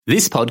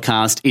This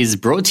podcast is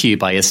brought to you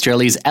by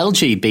Australia's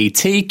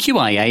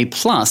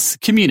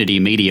LGBTQIA+ community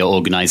media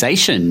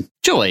organisation,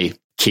 Joy.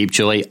 Keep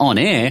Joy on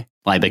air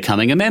by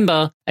becoming a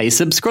member, a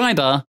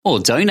subscriber, or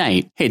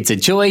donate. Head to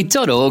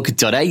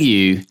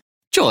joy.org.au.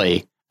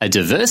 Joy, a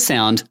diverse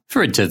sound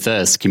for a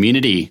diverse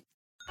community.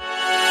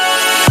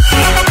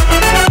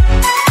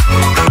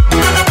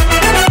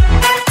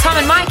 Tom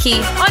and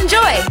Mikey on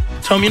Joy.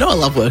 Tom, you know I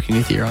love working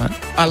with you, right?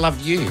 I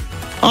love you.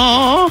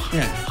 Oh,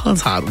 Yeah.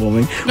 that's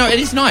heartwarming. No, it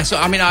is nice.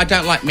 I mean, I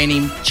don't like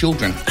many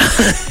children.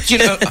 Do you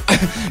know?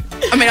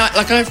 I mean, I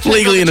have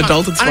Legally an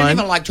adult, it's I don't fine.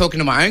 even like talking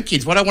to my own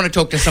kids. Why do I want to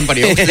talk to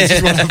somebody else? This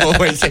is what I've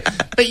always said.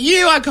 But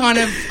you,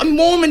 I'm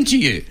Mormon to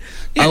you.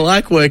 I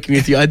like working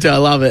with you. I do. I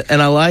love it.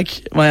 And I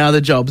like my other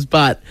jobs,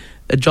 but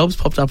a job's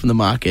popped up in the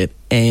market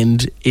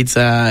and it's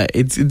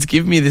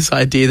given me this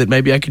idea that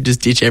maybe I could just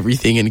ditch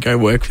everything and go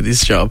work for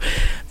this job.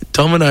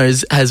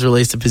 Domino's has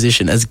released a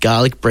position as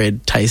garlic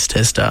bread taste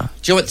tester.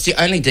 Do you know what's the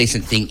only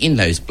decent thing in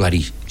those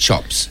bloody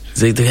shops?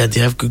 Do they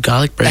have good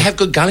garlic bread? They have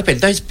good garlic bread.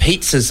 Those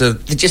pizzas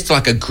they're just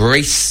like a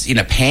grease in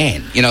a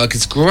pan. You know, like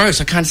it's gross.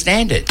 I can't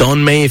stand it.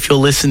 Don Me, if you're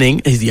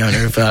listening, he's the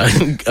owner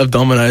of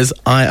Domino's.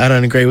 I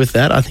don't agree with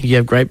that. I think you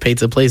have great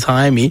pizza. Please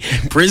hire me.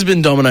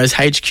 Brisbane Domino's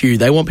HQ,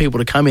 they want people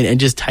to come in and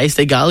just taste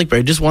their garlic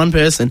bread, just one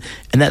person,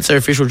 and that's their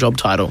official job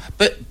title.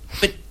 But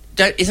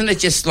isn't it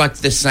just like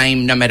the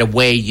same no matter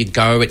where you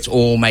go, it's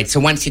all made?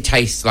 So once you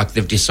taste like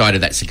they've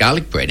decided that's a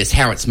garlic bread, it's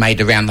how it's made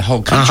around the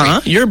whole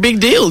country. You're a big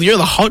deal. You're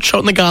the hot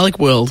shot in the garlic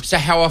world. So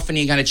how often are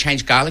you going to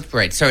change garlic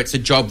bread? So it's a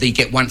job that you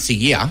get once a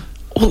year?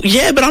 Well,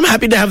 yeah, but I'm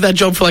happy to have that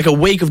job for like a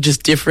week of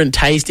just different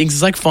tastings.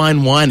 It's like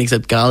fine wine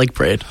except garlic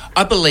bread.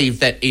 I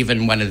believe that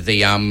even one of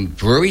the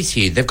breweries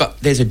here,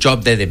 there's a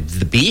job there,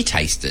 the beer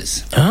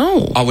tasters.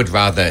 Oh. I would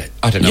rather,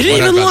 I don't know. You don't what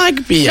even I'd rather-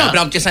 like beer. No, but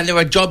I'm just saying there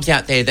are jobs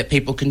out there that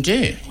people can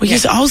do. Well,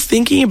 yes, I was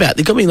thinking about,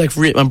 they got me like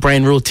my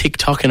brain real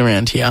TikToking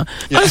around here.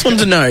 I just wanted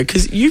to know,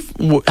 because you've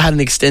had an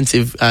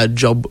extensive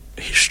job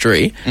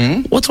history.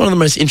 What's one of the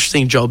most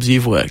interesting jobs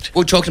you've worked? We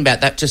were talking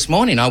about that this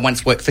morning. I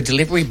once worked for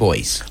delivery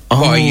boys.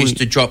 Oh. Where I used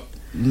to drop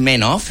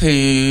men off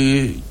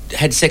who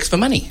had sex for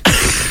money.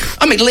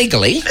 I mean,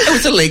 legally. It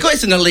was illegal.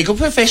 It's an illegal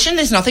profession.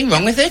 There's nothing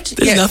wrong with it.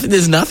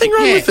 There's nothing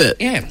wrong with it.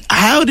 Yeah.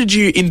 How did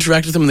you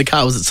interact with them in the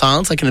car? Was it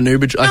silence, like in an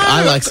Uber? Like,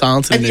 I like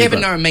silence in an Have you Uber.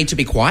 ever known me to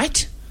be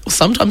quiet?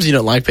 Sometimes you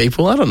don't like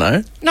people. I don't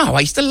know. No, I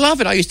used to love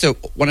it. I used to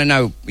want to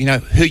know,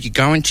 who you're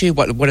going to,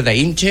 what are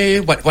they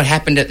into, what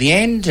happened at the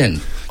end,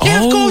 and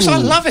of course, I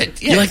love it.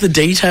 Yeah. You like the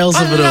details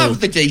of it all. I love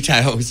the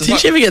details.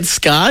 Did you ever get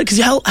scarred? Because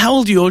how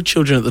old are your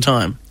children at the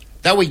time?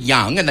 They were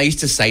young, and they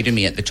used to say to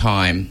me at the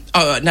time,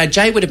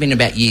 Jay would have been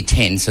about year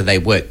 10, so they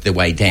worked their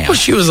way down. Well,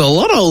 she was a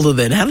lot older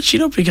then. How did she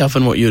not pick up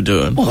on what you were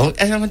doing? Well,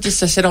 and I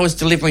said I was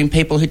delivering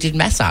people who did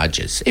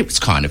massages. It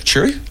was kind of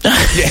true.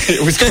 Yeah,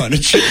 it was kind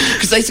of true.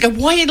 Because they used to go,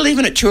 why are you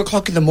leaving at 2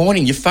 o'clock in the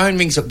morning? Your phone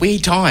rings at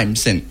weird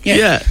times. And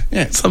yeah.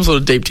 Some sort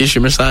of deep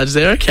tissue massage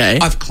there, okay.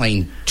 I've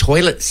cleaned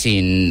toilets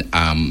in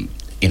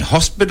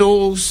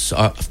hospitals.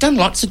 I've done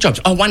lots of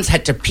jobs. I once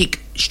had to pick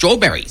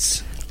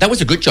strawberries. That was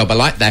a good job. I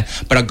liked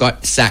that. But I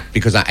got sacked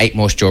because I ate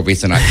more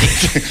strawberries than I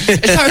picked.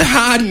 It's so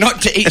hard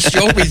not to eat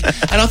strawberries.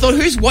 And I thought,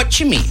 who's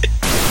watching me?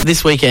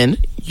 This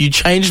weekend, you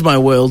changed my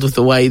world with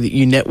the way that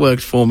you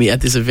networked for me at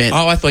this event.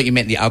 Oh, I thought you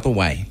meant the other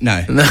way. No.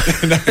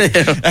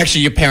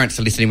 Actually, your parents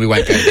are listening. We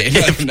won't go there.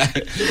 No.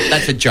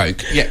 That's a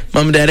joke. Yeah.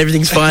 Mum and Dad,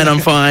 everything's fine. I'm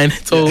fine.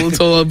 It's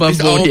all above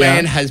This board old here.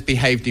 man has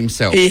behaved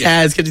himself. He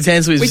has kept his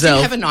hands to We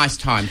himself. did have a nice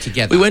time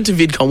together. We went to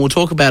VidCon. We'll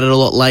talk about it a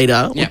lot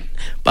later. Yeah.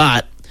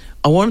 But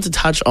I wanted to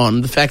touch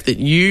on the fact that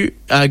you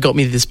got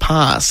me this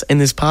pass,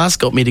 and this pass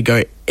got me to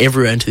go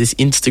everywhere into this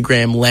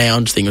Instagram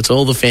lounge thing. It's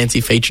all the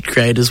fancy featured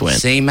creators went.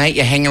 See, mate,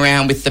 you hang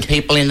around with the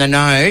people in the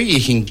know, you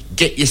can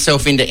get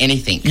yourself into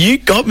anything. You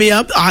got me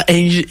up.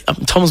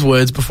 Tom's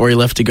words before he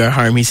left to go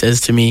home, he says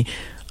to me,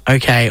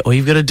 okay, all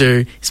you've got to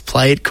do is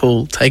play it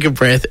cool, take a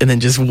breath, and then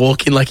just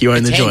walk in like you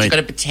own the joint. You've got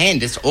to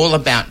pretend. It's all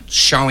about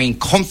showing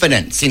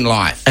confidence in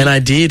life. And I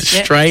did,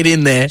 straight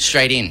in there.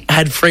 Straight in. I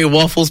had free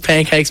waffles,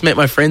 pancakes, met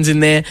my friends in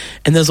there,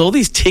 and there's all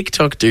these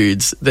TikTok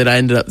dudes that I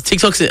ended up...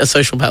 TikTok's a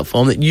social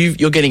platform that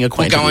you're getting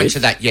acquainted with. We'll go into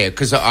that,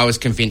 because I was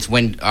convinced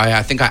when...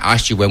 I think I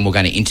asked you when we're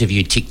going to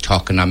interview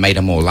TikTok, and I made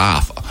them all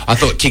laugh. I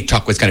thought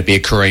TikTok was going to be a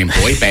Korean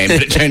boy band,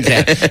 but it turns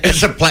out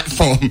it's a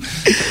platform.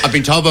 I've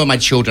been told by my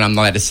children I'm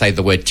not allowed to say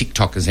the word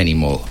TikTokers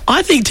anymore.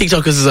 I think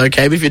TikTokers is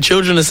okay, but if your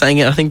children are saying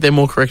it, I think they're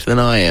more correct than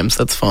I am,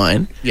 so that's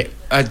fine. Yeah,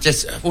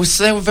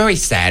 so they were very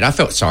sad. I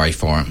felt sorry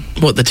for them.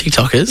 What, the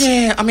TikTokers?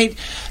 Yeah, I mean,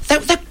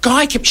 that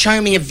guy kept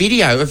showing me a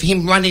video of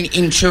him running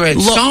into a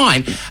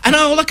sign, and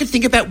all I could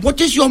think about, what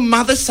does your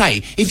mother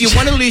say? If you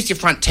want to lose your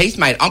front teeth,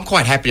 mate, I'm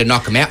quite happy to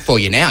knock them out for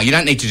you now. You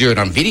don't need to do it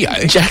on video.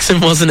 Jackson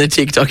wasn't a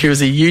TikToker, he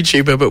was a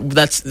YouTuber, but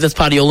that's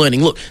part of your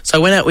learning. Look, so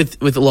I went out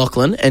with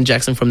Lachlan and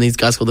Jackson from these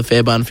guys called the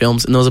Fairbairn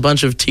Films, and there was a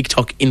bunch of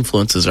TikTok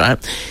influencers, right?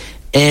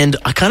 And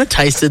I kind of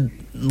tasted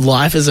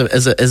life as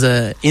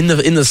a in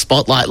the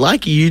spotlight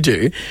like you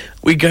do.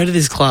 We go to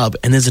this club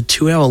and there's a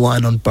 2-hour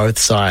line on both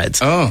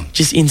sides. Oh.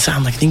 Just insane.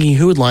 I'm like thinking,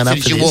 who would line up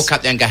for Did this? you walk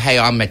up there and go, hey,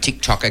 I'm a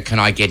TikToker, can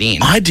I get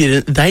in? I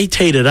didn't. They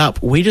teed it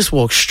up. We just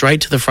walked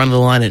straight to the front of the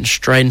line and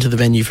straight into the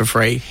venue for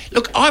free.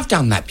 Look, I've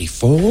done that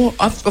before.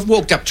 I've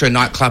walked up to a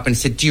nightclub and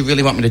said, do you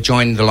really want me to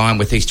join the line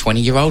with these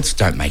 20-year-olds?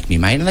 Don't make me,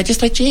 mate. And they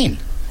just let you in.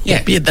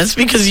 Yeah. Yeah, that's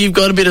because you've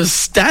got a bit of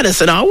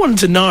status, and I wanted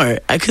to know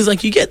because,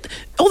 like, you get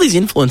all these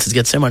influencers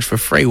get so much for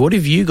free. What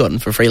have you gotten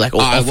for free? Like,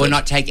 I will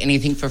not take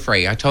anything for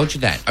free. I told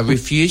you that. I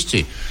refuse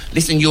to.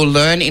 Listen, you'll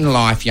learn in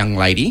life, young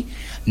lady.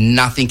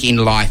 Nothing in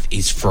life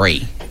is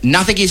free.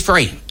 Nothing is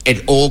free.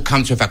 It all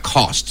comes with a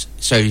cost.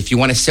 So if you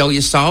want to sell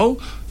your soul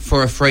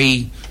for a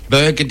free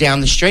burger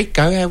down the street,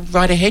 go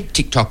right ahead,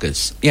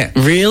 TikTokers. Yeah.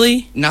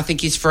 Really? Nothing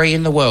is free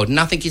in the world.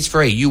 Nothing is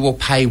free. You will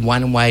pay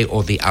one way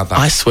or the other.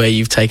 I swear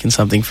you've taken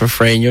something for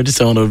free and you're just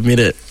don't want to admit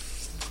it.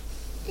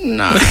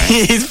 No.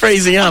 He's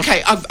freezing up.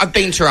 Okay, I've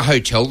been to a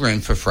hotel room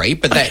for free,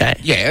 but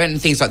that, yeah,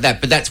 and things like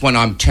that. But that's when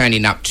I'm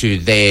turning up to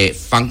their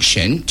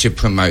function to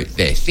promote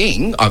their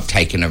thing. I've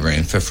taken a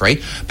room for free,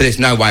 but there's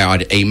no way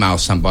I'd email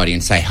somebody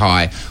and say,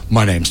 "Hi,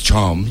 my name's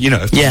Tom. You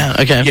know, Yeah,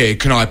 okay. yeah,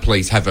 can I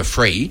please have a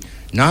free?"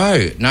 No.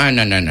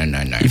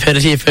 You've heard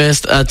it here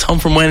first. Tom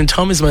from Wayne and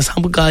Tom is the most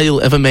humble guy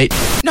you'll ever meet.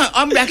 No,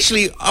 I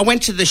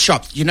went to the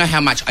shop. You know how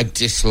much I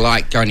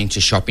dislike going into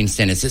shopping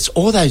centres. It's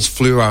all those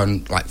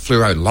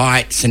fluoro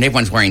lights and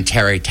everyone's wearing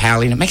terry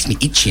towel and it makes me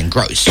itchy and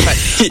gross.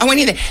 But I went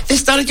in there. They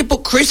started to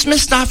put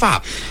Christmas stuff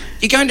up.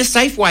 You go into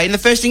Safeway and the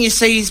first thing you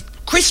see is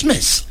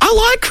Christmas. I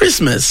like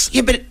Christmas.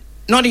 Yeah, but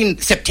not in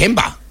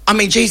September. I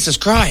mean, Jesus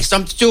Christ, I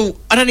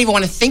don't even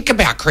want to think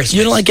about Christmas.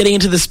 You don't like getting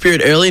into the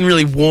spirit early and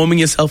really warming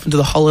yourself into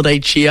the holiday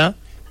cheer?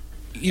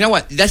 You know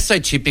what? That's so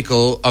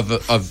typical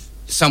of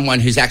someone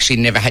who's actually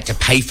never had to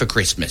pay for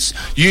Christmas.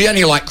 You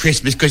only like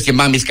Christmas because your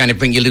mum is going to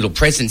bring you little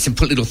presents and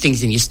put little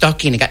things in your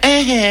stocking and go,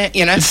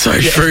 you know. It's so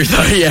true,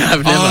 though. Yeah,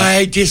 I've never.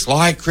 I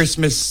dislike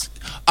Christmas.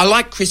 I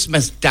like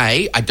Christmas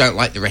Day. I don't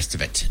like the rest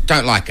of it.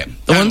 Don't like it.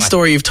 The one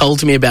story you've told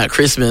to me about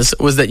Christmas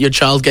was that your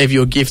child gave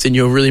you a gift and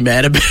you were really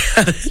mad about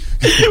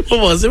it.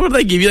 What was it? What did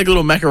they give you? Like a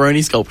little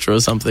macaroni sculpture or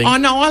something? Oh,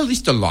 no, I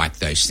used to like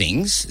those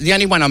things. The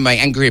only one I'm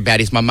angry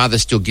about is my mother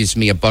still gives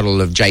me a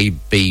bottle of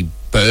JB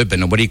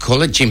bourbon, or what do you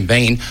call it, Jim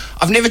Beam.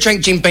 I've never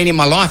drank Jim Beam in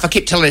my life. I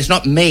keep telling her it's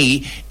not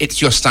me,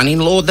 it's your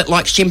son-in-law that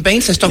likes Jim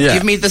Beam, so stop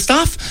giving me the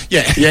stuff.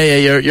 Yeah.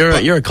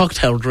 You're a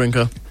cocktail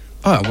drinker.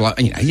 Oh, well,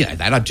 you know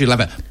that. I do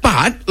love it.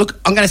 But, look,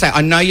 I'm going to say,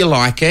 I know you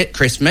like it,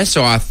 Christmas,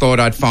 so I thought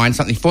I'd find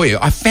something for you.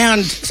 I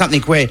found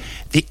something where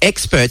the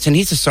experts, and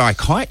he's a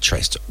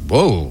psychiatrist,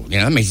 whoa, you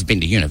know, that means he's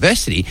been to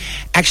university,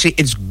 actually,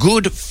 it's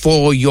good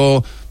for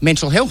your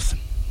mental health,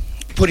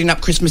 putting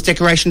up Christmas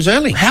decorations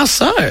early. How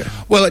so?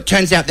 Well, it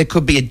turns out there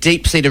could be a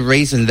deep-seated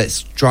reason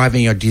that's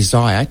driving your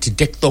desire to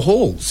deck the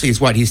halls, is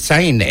what he's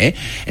saying there.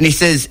 And he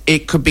says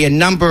it could be a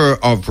number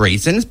of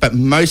reasons, but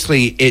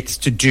mostly it's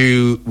to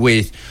do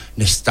with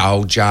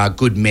nostalgia,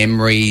 good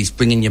memories,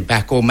 bringing you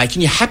back or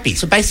making you happy.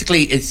 So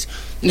basically, it's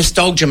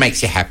nostalgia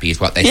makes you happy is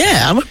what they say.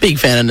 Yeah, I'm a big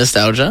fan of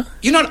nostalgia.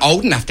 You're not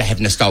old enough to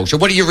have nostalgia.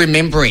 What are you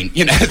remembering?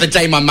 You know, the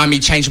day my mummy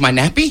changed my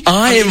nappy?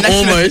 I am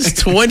almost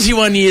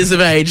 21 years of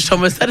age,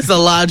 Thomas. That is a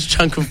large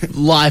chunk of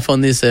life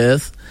on this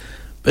earth.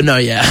 But no,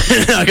 yeah,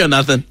 I got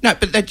nothing. No,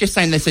 but they're just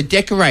saying that so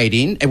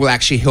decorating, it will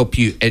actually help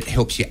you. It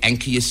helps you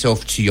anchor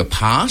yourself to your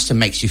past and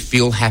makes you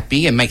feel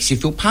happy and makes you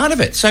feel part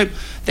of it. So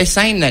they're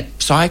saying that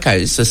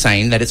psychos are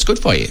saying that it's good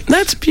for you.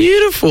 That's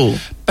beautiful.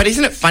 But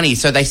isn't it funny?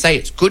 So they say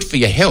it's good for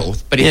your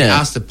health, but if you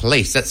ask the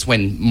police, that's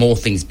when more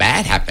things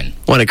bad happen.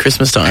 What, at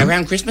Christmas time?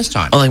 Around Christmas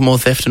time. Oh, like more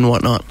theft and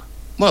whatnot?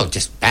 Well,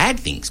 just bad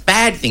things.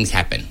 Bad things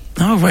happen.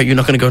 Oh, right, you're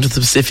not going to go into the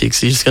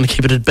specifics. You're just going to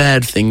keep it at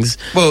bad things.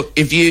 Well,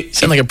 if you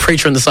sound like a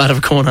preacher on the side of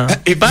a corner.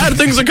 If bad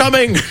things are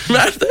coming,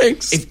 bad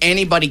things. If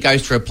anybody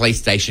goes to a police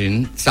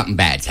station, something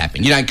bad's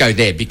happened. You don't go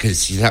there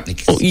because something.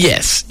 Well,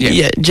 yes,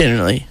 yeah,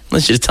 generally.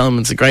 Let's just tell them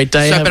it's a great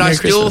day. So, but I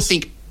still Christmas.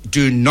 think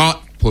do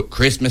not put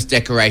Christmas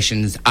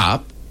decorations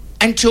up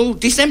until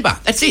December.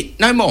 That's it.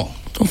 No more.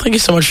 Well, thank you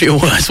so much for your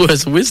wise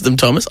words of wisdom,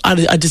 Thomas.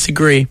 I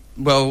disagree.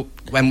 Well,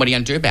 and what are you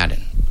going to do about it?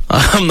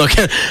 I'm not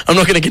going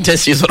to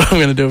contest you. Is what I'm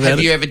going to do about it. Have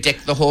you ever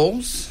decked the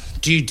halls?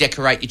 Do you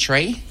decorate your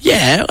tree?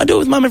 Yeah, I do it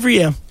with Mum every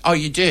year. Oh,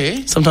 you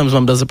do? Sometimes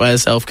Mum does it by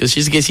herself because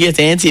she gets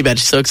antsy about it.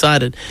 She's so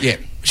excited. Yeah.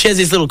 She has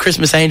this little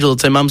Christmas angel.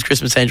 It's her mum's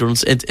Christmas angel.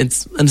 And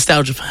it's a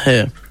nostalgia for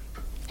her.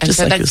 And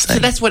so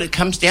that's what it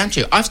comes down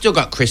to. I've still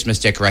got Christmas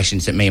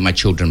decorations that me and my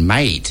children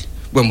made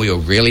when we were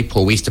really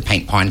poor. We used to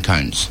paint pine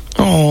cones.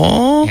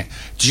 Aww. Yeah.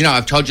 Did you know,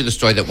 I've told you the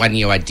story that one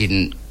year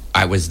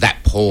I was that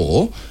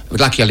poor.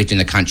 Lucky I lived in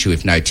the country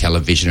with no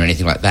television or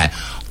anything like that.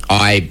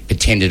 I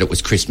pretended it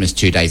was Christmas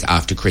 2 days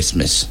after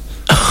Christmas.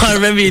 I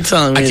remember you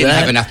telling me I didn't that.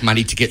 have enough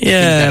money to get the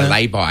things out of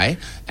lay-by,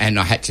 and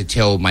I had to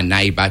tell my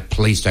neighbour,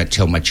 please don't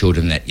tell my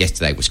children that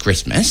yesterday was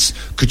Christmas.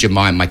 Could you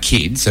mind my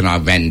kids? And I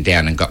ran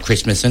down and got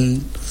Christmas,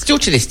 and still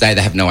to this day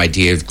they have no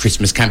idea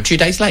Christmas came 2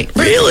 days late.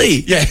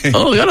 Really? Yeah.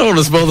 Oh, I don't want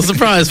to spoil the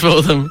surprise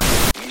for them.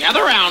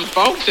 Gather round,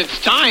 folks.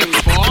 It's time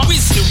for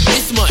Wisdom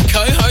with my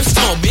co-host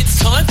Tom. It's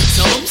time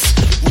for Tom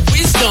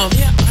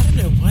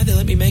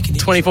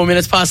 24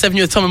 minutes past 7,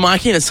 you're with Tom and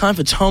Mikey, and it's time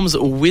for Tom's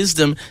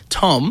Wisdom.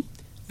 Tom,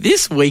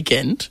 this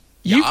weekend,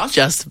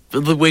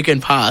 the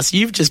weekend past,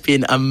 you've just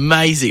been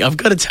amazing. I've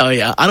got to tell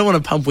you, I don't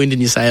want to pump wind in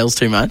your sails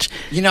too much.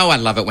 You know I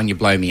love it when you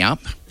blow me up.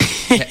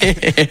 Why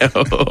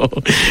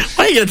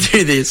are you going to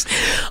do this?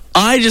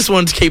 I just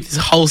want to keep this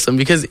wholesome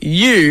because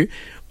you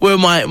were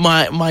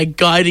my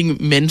guiding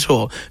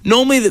mentor.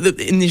 Normally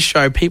in this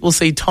show, people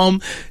see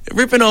Tom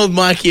ripping old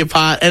Mikey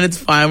apart, and it's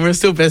fine. We're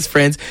still best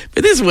friends.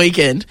 But this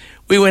weekend,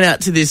 we went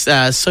out to this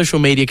social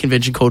media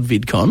convention called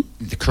VidCon.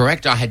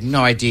 Correct. I had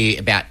no idea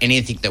about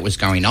anything that was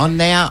going on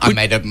there. I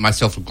made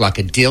myself look like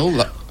a dill.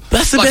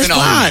 That's the like best an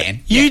old part.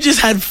 man. You just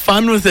had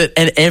fun with it,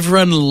 and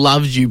everyone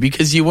loved you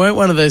because you weren't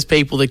one of those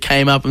people that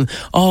came up and,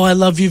 oh, I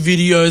love your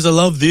videos, I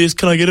love this,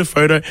 can I get a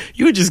photo?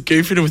 You were just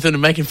goofing with it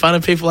and making fun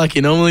of people like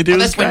you normally do. Well,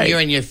 that's when you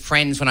and your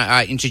friends, when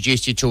I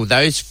introduced you to all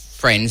those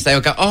friends, they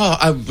would go, oh,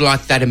 I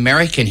like that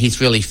American,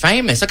 he's really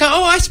famous. I go,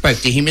 oh, I spoke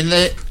to him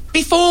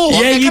before.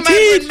 Yeah, you come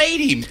did. over and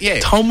meet him. Yeah.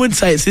 Tom would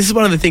say, this is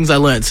one of the things I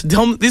learned. So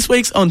Tom, this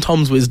week's on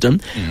Tom's Wisdom.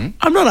 Mm-hmm.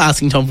 I'm not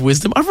asking Tom for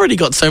wisdom. I've already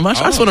got so much.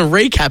 I just want to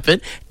recap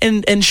it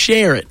and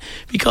share it.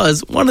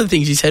 Because one of the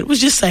things you said was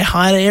just say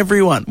hi to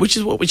everyone, which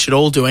is what we should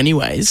all do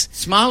anyways.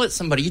 Smile at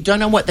somebody. You don't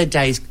know what their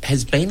day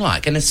has been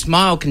like, and a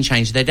smile can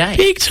change their day.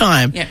 Big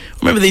time. Yeah.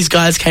 Remember these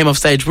guys came off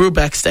stage. We were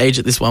backstage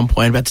at this one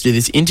point about to do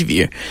this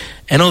interview.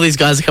 And all these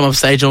guys come off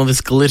stage in all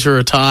this glitter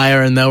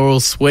attire, and they were all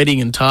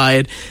sweating and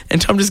tired. And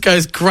Tom just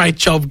goes, great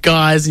job,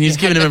 guys. And he's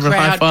giving everyone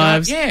high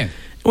fives. Yeah. And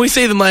we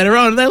see them later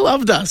on, and they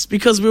loved us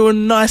because we were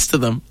nice to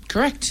them.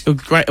 Correct. It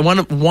was great.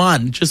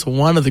 Just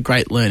one of the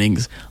great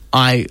learnings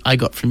I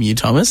got from you,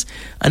 Thomas.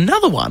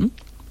 Another one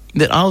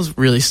that I was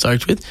really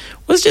stoked with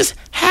was just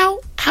how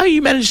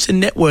you managed to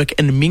network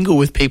and mingle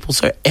with people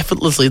so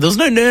effortlessly. There was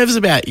no nerves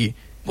about you.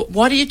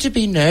 What are you to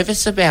be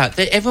nervous about?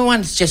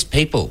 Everyone's just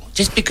people.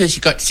 Just because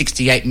you've got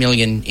 68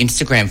 million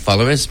Instagram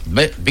followers,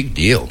 big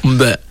deal.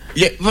 But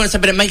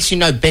it makes you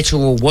no better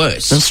or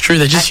worse. That's true.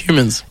 They're just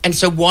humans. And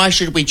so why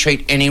should we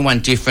treat anyone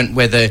different?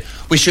 Whether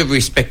we should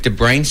respect a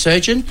brain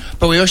surgeon,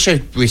 but we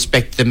also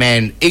respect the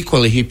man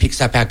equally who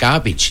picks up our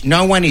garbage.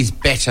 No one is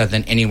better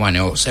than anyone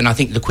else. And I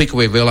think the quicker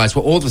we realise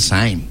we're all the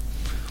same.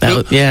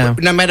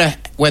 No matter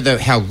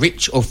how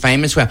rich or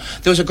famous we are.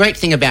 There was a great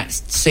thing about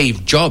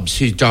Steve Jobs,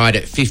 who died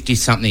at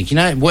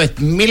 50-something,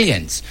 worth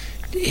millions.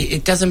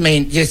 It doesn't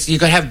mean... Yes, you've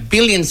got to have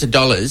billions of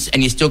dollars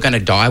and you're still going to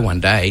die one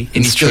day,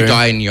 and you still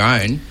die on your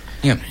own.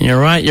 Yeah. You're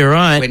right.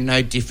 We're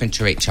no different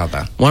to each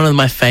other. One of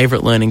my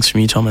favourite learnings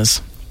from you,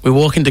 Thomas. We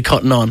walk into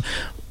Cotton On.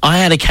 I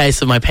had a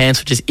case of my pants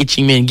were just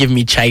itching me and giving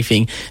me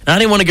chafing. And I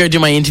didn't want to go do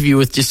my interview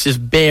with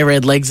just bare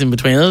red legs in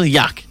between. It was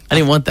yuck. I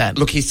didn't want that.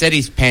 Look, he said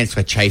his pants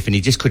were chafing.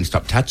 He just couldn't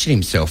stop touching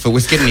himself. It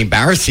was getting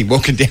embarrassing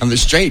walking down the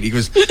street. He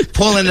was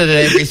pulling it at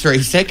every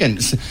 3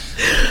 seconds.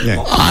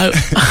 Yeah.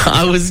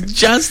 I was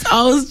just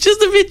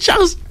a bit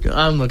just.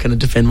 I'm not going to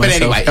defend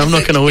myself. Anyway, I'm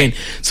not going to win.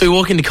 So we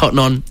walk into Cotton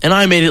On, and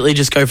I immediately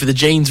just go for the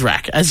jeans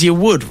rack, as you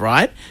would,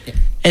 right? Yeah.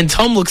 And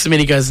Tom looks at me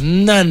and he goes,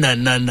 no.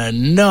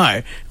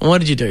 And what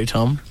did you do,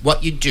 Tom?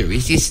 What you do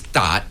is you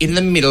start in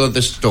the middle of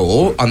the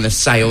store on the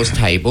sales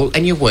table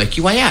and you work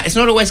your way out. It's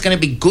not always going to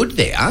be good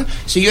there.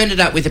 So you ended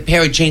up with a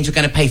pair of jeans you're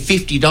going to pay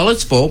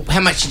 $50 for. How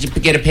much did you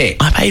get a pair?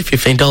 I paid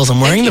 $15. I'm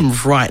wearing them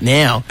right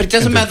now. But it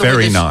doesn't matter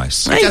whether it's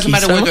nice. It doesn't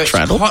matter whether it's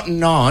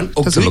Cotton On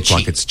or doesn't Gucci. Look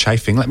like it's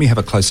chafing. Let me have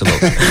a closer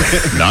look.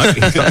 No,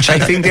 he's got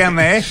chafing down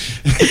there.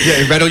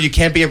 Yeah, Rattle, you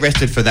can't be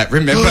arrested for that,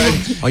 remember?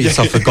 Oh, yes,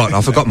 I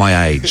forgot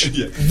my age.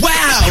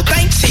 Wow,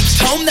 thanks heaps,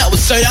 Tom. That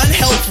was so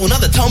unhelpful.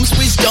 Another Tom's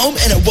Wisdom,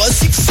 and it was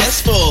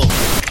successful.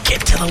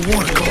 Get to the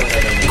water cooler.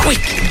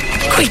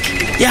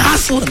 Quick. You're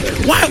hustling.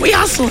 Why are we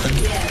hustling?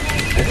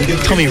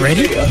 Tommy,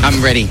 ready?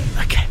 I'm ready.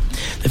 Okay.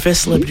 The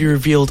first celebrity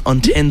revealed on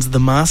 10's The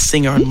Masked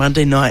Singer on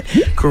Monday night,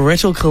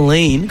 Gretel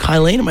Killeen,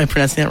 am I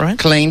pronouncing that right?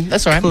 Killeen,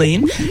 that's right.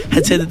 Killeen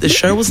had said that the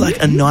show was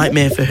like a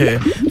nightmare for her.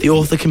 The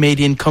author,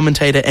 comedian,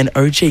 commentator and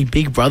OG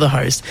Big Brother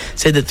host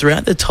said that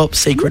throughout the top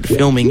secret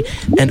filming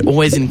and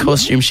always in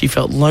costume, she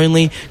felt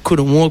lonely,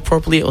 couldn't walk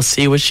properly or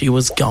see where she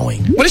was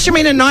going. What does she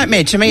mean a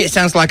nightmare? To me it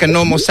sounds like a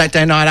normal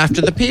Saturday night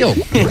after the peel.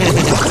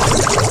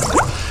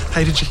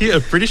 Hey, did you hear a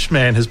British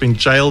man has been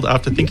jailed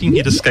after thinking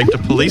he'd escaped a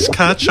police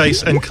car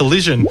chase and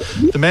collision?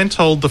 The man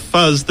told the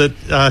Fuzz that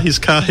his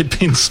car had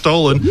been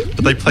stolen,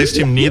 but they placed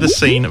him near the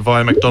scene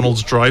via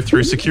McDonald's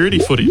drive-through security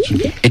footage.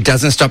 It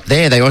doesn't stop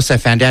there. They also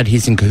found out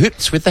he's in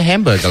cahoots with the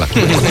Hamburglar.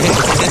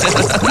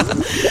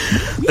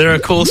 There are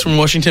calls from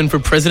Washington for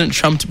President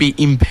Trump to be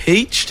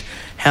impeached.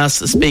 House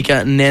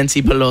Speaker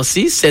Nancy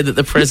Pelosi said that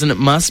the president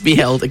must be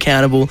held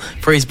accountable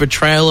for his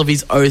betrayal of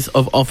his oath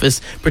of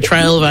office,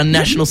 betrayal of our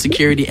national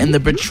security, and the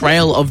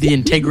betrayal of the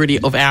integrity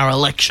of our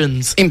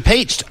elections.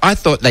 Impeached? I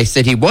thought they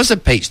said he was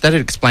impeached. That'd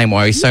explain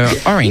why he's so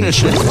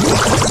orange.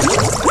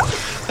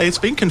 Hey, it's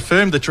been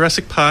confirmed that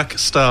Jurassic Park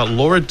star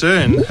Laura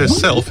Dern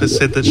herself has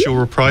said that she'll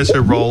reprise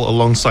her role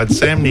alongside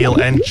Sam Neill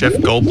and Jeff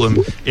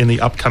Goldblum in the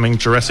upcoming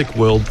Jurassic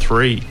World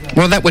 3.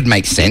 Well, that would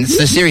make sense.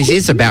 The series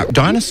is about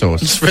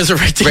dinosaurs. It's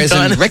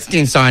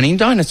resurrecting signing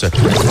dinosaurs.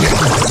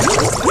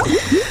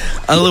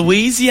 A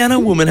Louisiana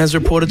woman has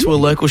reported to a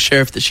local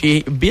sheriff that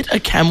she bit a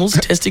camel's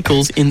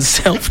testicles in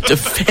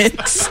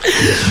self-defense.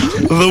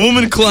 The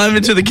woman climbed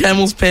into the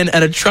camel's pen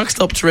at a truck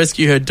stop to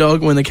rescue her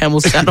dog. When the camel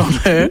sat on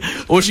her,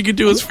 all she could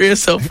do was free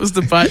herself was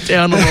to bite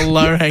down on a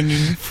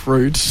low-hanging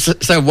fruit.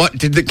 So what,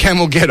 did the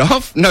camel get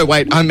off? No,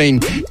 wait, I mean,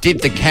 did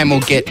the camel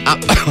get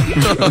up?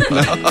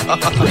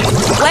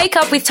 Wake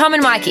up with Tom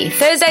and Mikey,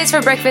 Thursdays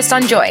for breakfast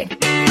on Joy.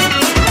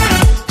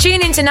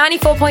 Tune into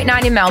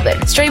 94.9 in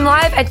Melbourne. Stream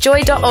live at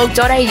joy.org.au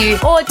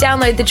or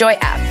download the Joy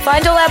app.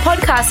 Find all our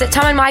podcasts at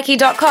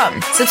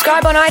tomandmikey.com.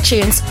 Subscribe on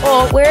iTunes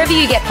or wherever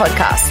you get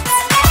podcasts.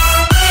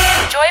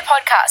 Joy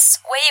Podcasts,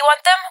 where you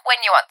want them, when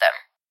you want them.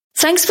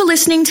 Thanks for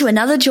listening to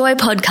another Joy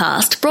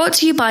podcast brought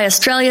to you by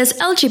Australia's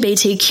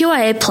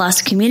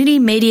LGBTQIA+ community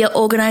media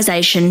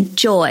organisation,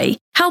 Joy.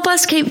 Help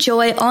us keep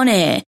Joy on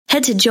air.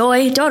 Head to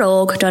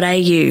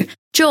joy.org.au.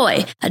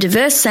 Joy, a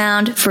diverse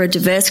sound for a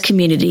diverse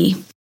community.